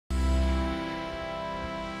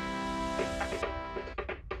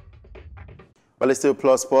Well, it's still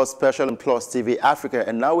Plus Sports Special on Plus TV Africa,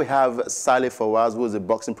 and now we have Saleh Fawaz, who is a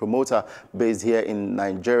boxing promoter based here in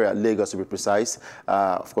Nigeria, Lagos to be precise.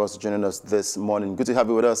 Of course, joining us this morning. Good to have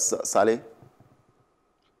you with us, Saleh.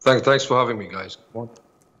 Thanks for having me, guys.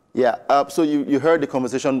 Yeah, so you heard the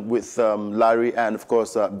conversation with Larry and, of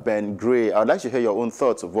course, Ben Gray. I'd like to hear your own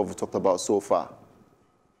thoughts of what we've talked about so far.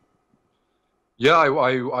 Yeah,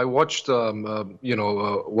 I watched,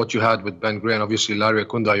 what you had with Ben Gray and obviously Larry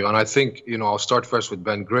Akundayo. And I think, I'll start first with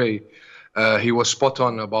Ben Gray. He was spot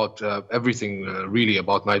on about everything, really,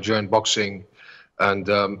 about Nigerian boxing and,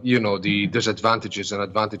 the disadvantages and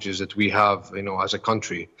advantages that we have, as a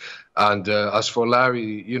country. And as for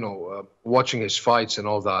Larry, watching his fights and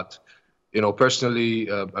all that,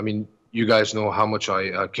 personally, I mean, you guys know how much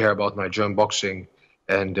I care about Nigerian boxing.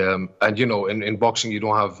 And in boxing, you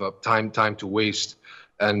don't have time to waste.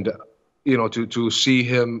 And, to see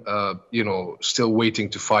him, still waiting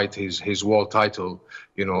to fight his world title,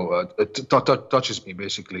 it touches me,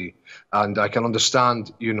 basically. And I can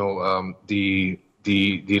understand, the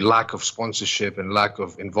lack of sponsorship and lack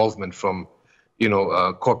of involvement from,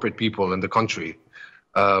 corporate people in the country.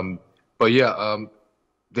 But yeah,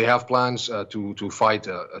 they have plans to fight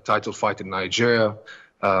a title fight in Nigeria.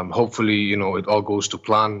 Hopefully, it all goes to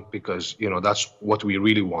plan because, that's what we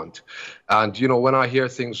really want. And, when I hear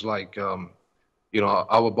things like,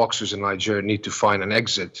 our boxers in Nigeria need to find an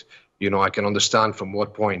exit, I can understand from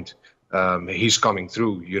what point he's coming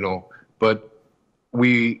through, But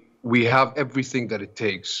we have everything that it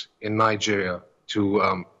takes in Nigeria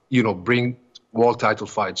to, bring world title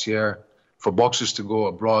fights here, for boxers to go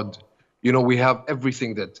abroad. We have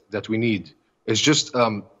everything that we need. It's just,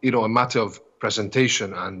 a matter of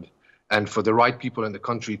presentation and for the right people in the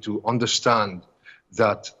country to understand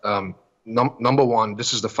that number one,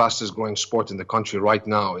 this is the fastest growing sport in the country right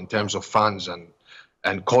now in terms of fans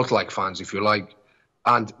and cult-like fans, if you like.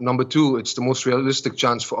 And number two, it's the most realistic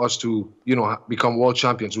chance for us to, become world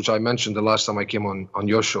champions, which I mentioned the last time I came on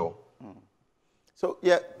your show. So,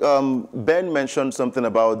 yeah, Ben mentioned something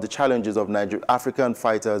about the challenges of African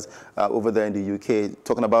fighters over there in the UK,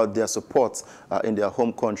 talking about their support in their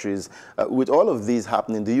home countries. With all of these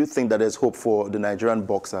happening, do you think that there's hope for the Nigerian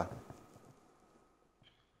boxer?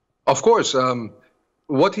 Of course.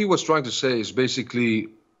 What he was trying to say is basically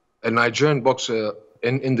a Nigerian boxer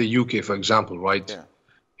in the UK, for example, right? Yeah.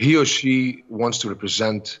 He or she wants to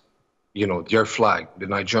represent their flag, the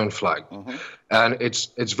Nigerian flag. Mm-hmm. And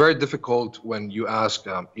it's very difficult when you ask,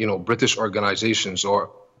 British organizations or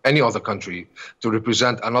any other country to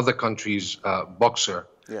represent another country's boxer,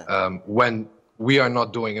 yeah. When we are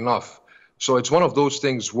not doing enough. So it's one of those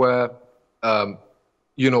things where,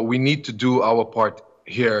 we need to do our part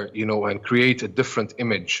here, and create a different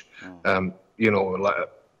image,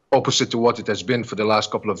 opposite to what it has been for the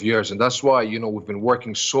last couple of years. And that's why, we've been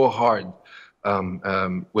working so hard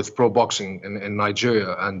with pro boxing in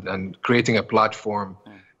Nigeria and creating a platform.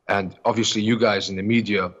 And obviously you guys in the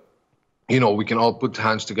media, we can all put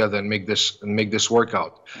hands together and make this work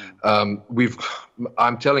out.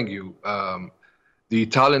 I'm telling you, the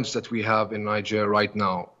talents that we have in Nigeria right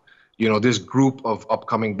now, this group of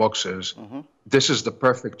upcoming boxers, this is the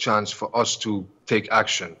perfect chance for us to take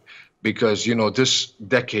action because, this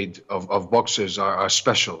decade of boxers are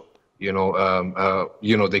special.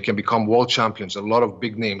 They can become world champions, a lot of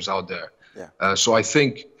big names out there. Yeah. So I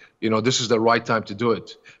think, this is the right time to do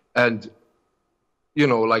it. And,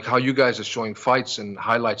 like how you guys are showing fights and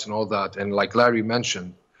highlights and all that. And like Larry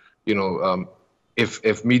mentioned,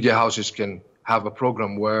 if media houses can have a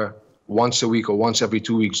program where once a week or once every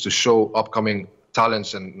 2 weeks to show upcoming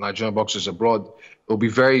talents and Nigerian boxers abroad, it will be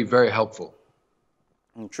very, very helpful.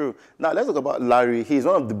 True. Now, let's talk about Larry. He's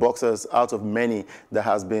one of the boxers out of many that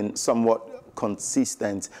has been somewhat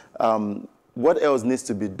consistent. What else needs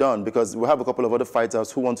to be done? Because we have a couple of other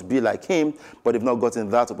fighters who want to be like him, but they've not gotten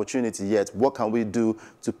that opportunity yet. What can we do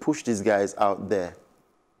to push these guys out there?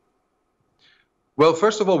 Well,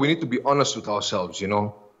 first of all, we need to be honest with ourselves,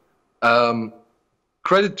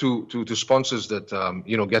 Credit to sponsors that,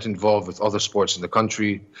 get involved with other sports in the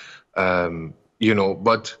country,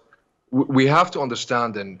 but we have to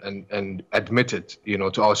understand and admit it,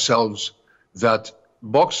 to ourselves that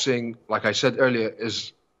boxing, like I said earlier,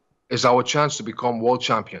 is our chance to become world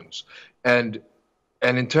champions. And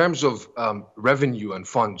in terms of revenue and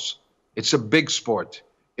funds, it's a big sport.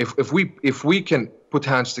 If we can put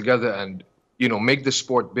hands together and make the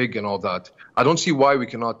sport big and all that, I don't see why we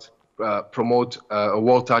cannot promote a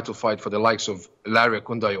world title fight for the likes of Larry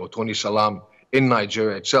Akundayo or Tony Salam in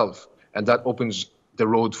Nigeria itself, and that opens the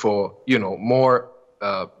road for more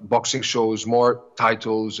boxing shows, more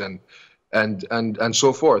titles, and and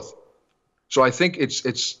so forth. So I think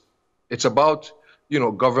it's about, you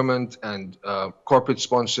know, government and corporate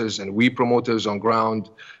sponsors and we promoters on ground,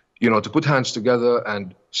 you know, to put hands together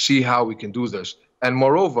and see how we can do this. And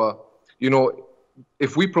moreover, you know,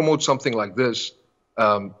 if we promote something like this,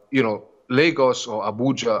 you know, Lagos or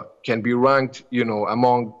Abuja can be ranked, you know,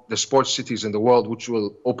 among the sports cities in the world, which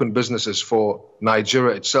will open businesses for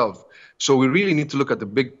Nigeria itself. So we really need to look at the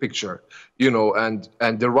big picture, you know, and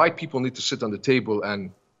the right people need to sit on the table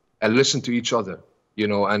and listen to each other, you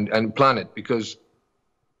know, and plan it, because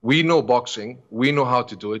we know boxing, we know how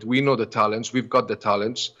to do it, we know the talents, we've got the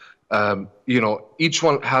talents. You know, each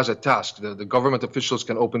one has a task. The government officials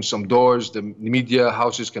can open some doors, the media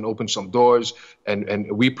houses can open some doors, and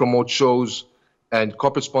we promote shows, and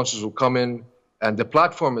corporate sponsors will come in. And the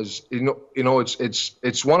platform is,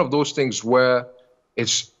 it's one of those things where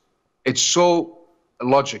it's so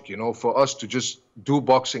logic, you know, for us to just do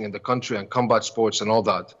boxing in the country and combat sports and all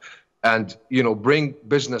that, and, you know, bring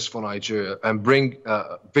business for Nigeria and bring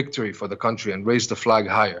victory for the country and raise the flag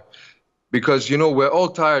higher. Because, you know, we're all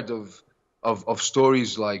tired of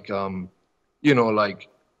stories like, you know, like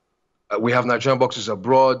we have Nigerian boxers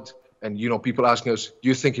abroad, and, you know, people asking us, do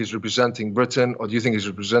you think he's representing Britain or do you think he's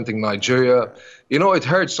representing Nigeria? You know, it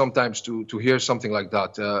hurts sometimes to hear something like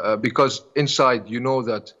that, because inside, you know,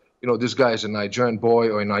 that, you know, this guy is a Nigerian boy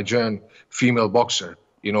or a Nigerian female boxer,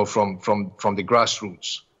 you know, from the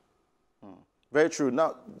grassroots. Very true.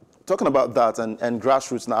 Now, talking about that and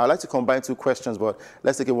grassroots now, I'd like to combine two questions, but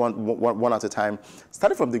let's take it one at a time.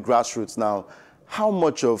 Starting from the grassroots now, how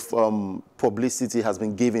much of publicity has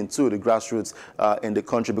been given to the grassroots in the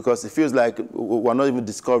country? Because it feels like we're not even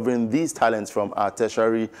discovering these talents from our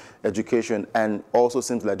tertiary education, and also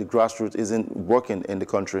seems like the grassroots isn't working in the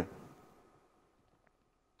country.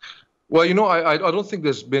 Well, you know, I don't think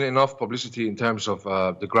there's been enough publicity in terms of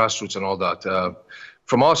the grassroots and all that.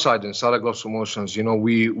 From our side in Saleh Gloves Promotions, you know,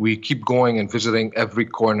 we keep going and visiting every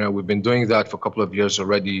corner. We've been doing that for a couple of years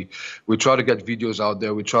already. We try to get videos out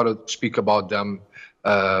there. We try to speak about them.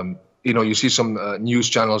 You know, you see some news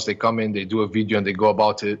channels, they come in, they do a video and they go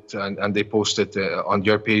about it and they post it on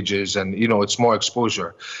their pages, and, you know, it's more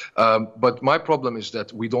exposure. But my problem is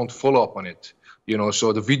that we don't follow up on it. You know,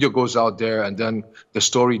 so the video goes out there and then the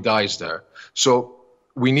story dies there. So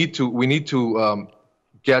we need to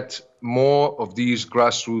get more of these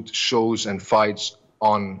grassroots shows and fights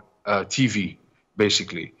on TV.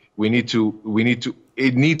 Basically,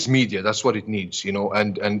 it needs media. That's what it needs. You know,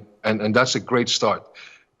 and that's a great start.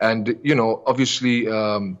 And, you know, obviously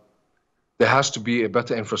there has to be a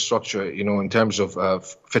better infrastructure. You know, in terms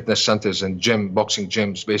of fitness centers and boxing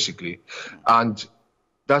gyms, basically, and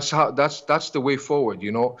that's the way forward.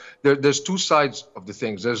 You know, there's two sides of the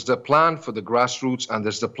things. There's the plan for the grassroots, and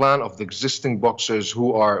there's the plan of the existing boxers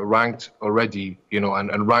who are ranked already, you know,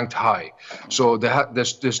 and ranked high. So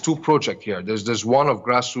there's two projects here. There's one of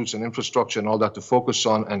grassroots and infrastructure and all that to focus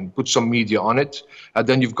on and put some media on it, and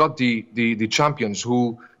then you've got the champions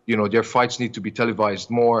who, you know, their fights need to be televised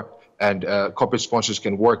more, and corporate sponsors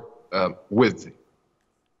can work with.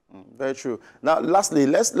 Very true. Now, lastly,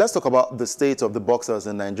 let's talk about the state of the boxers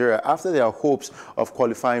in Nigeria. After their hopes of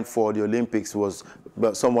qualifying for the Olympics was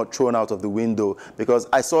somewhat thrown out of the window, because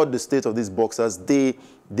I saw the state of these boxers. They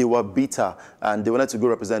were bitter and they wanted to go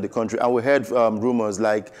represent the country. And we heard rumors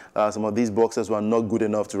like some of these boxers were not good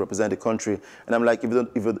enough to represent the country. And I'm like,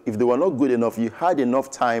 if they were not good enough, you had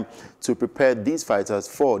enough time to prepare these fighters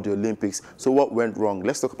for the Olympics. So what went wrong?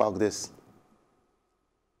 Let's talk about this.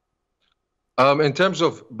 In terms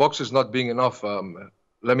of boxers not being enough,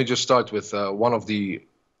 let me just start with one of the,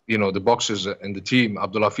 you know, the boxers in the team,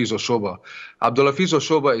 Abdulaziz Oshoba. Abdulaziz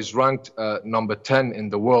Oshoba is ranked number 10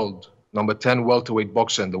 in the world, number 10 welterweight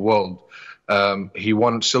boxer in the world. He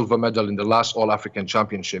won silver medal in the last All-African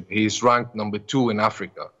Championship. He's ranked number 2 in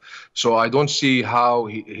Africa. So I don't see how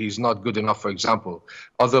he's not good enough, for example.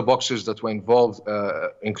 Other boxers that were involved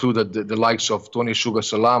included the likes of Tony Sugar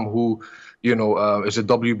Salam, who, you know, is a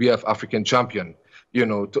WBF African champion. You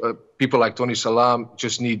know, people like Tony Salam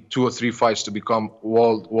just need 2 or 3 fights to become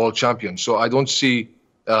world champion. So I don't see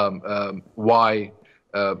why,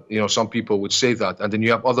 you know, some people would say that. And then you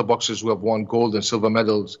have other boxers who have won gold and silver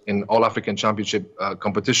medals in All-African Championship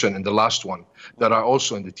competition in the last one that are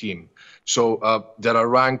also in the team. So that are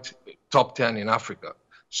ranked top 10 in Africa.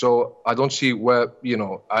 So I don't see where, you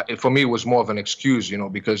know, for me, it was more of an excuse, you know,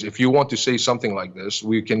 because if you want to say something like this,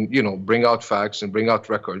 we can, you know, bring out facts and bring out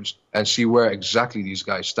records and see where exactly these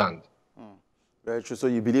guys stand. Very true. So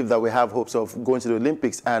you believe that we have hopes of going to the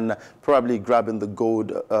Olympics and probably grabbing the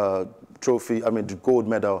gold trophy, I mean, the gold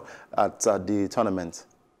medal at the tournament?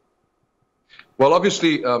 Well,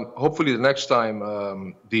 obviously, hopefully the next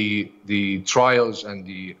time the trials and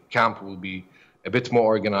the camp will be a bit more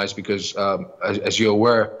organized because, as you're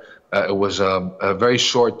aware, it was a very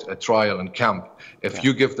short trial and camp. If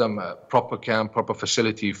you give them a proper camp, proper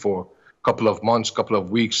facility for a couple of months, couple of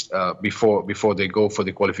weeks before they go for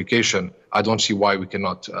the qualification, I don't see why we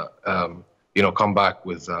cannot, come back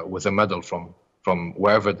with a medal from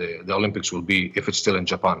wherever the Olympics will be, if it's still in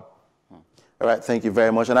Japan. All right, thank you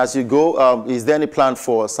very much. And as you go, is there any plan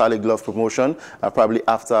for Saleh Glove promotion, probably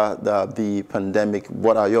after the pandemic?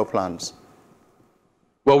 What are your plans?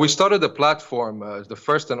 Well, we started a platform, the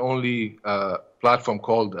first and only platform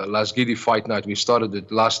called Lasgidi Fight Night. We started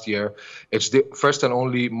it last year. It's the first and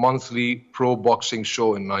only monthly pro boxing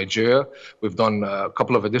show in Nigeria. We've done a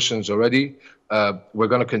couple of editions already. We're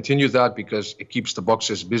going to continue that because it keeps the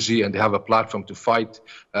boxers busy and they have a platform to fight.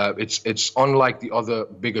 It's unlike the other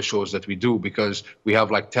bigger shows that we do because we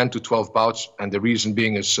have like 10 to 12 bouts, and the reason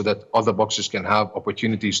being is so that other boxers can have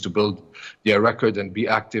opportunities to build their record and be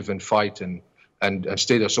active and fight and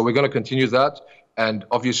stay there. So we're going to continue that. And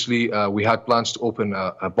obviously, we had plans to open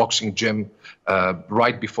a boxing gym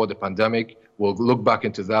right before the pandemic. We'll look back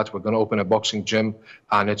into that. We're going to open a boxing gym,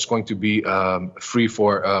 and it's going to be free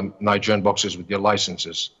for Nigerian boxers with their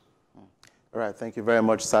licenses. All right. Thank you very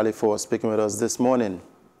much, Saleh, for speaking with us this morning.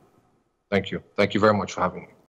 Thank you. Thank you very much for having me.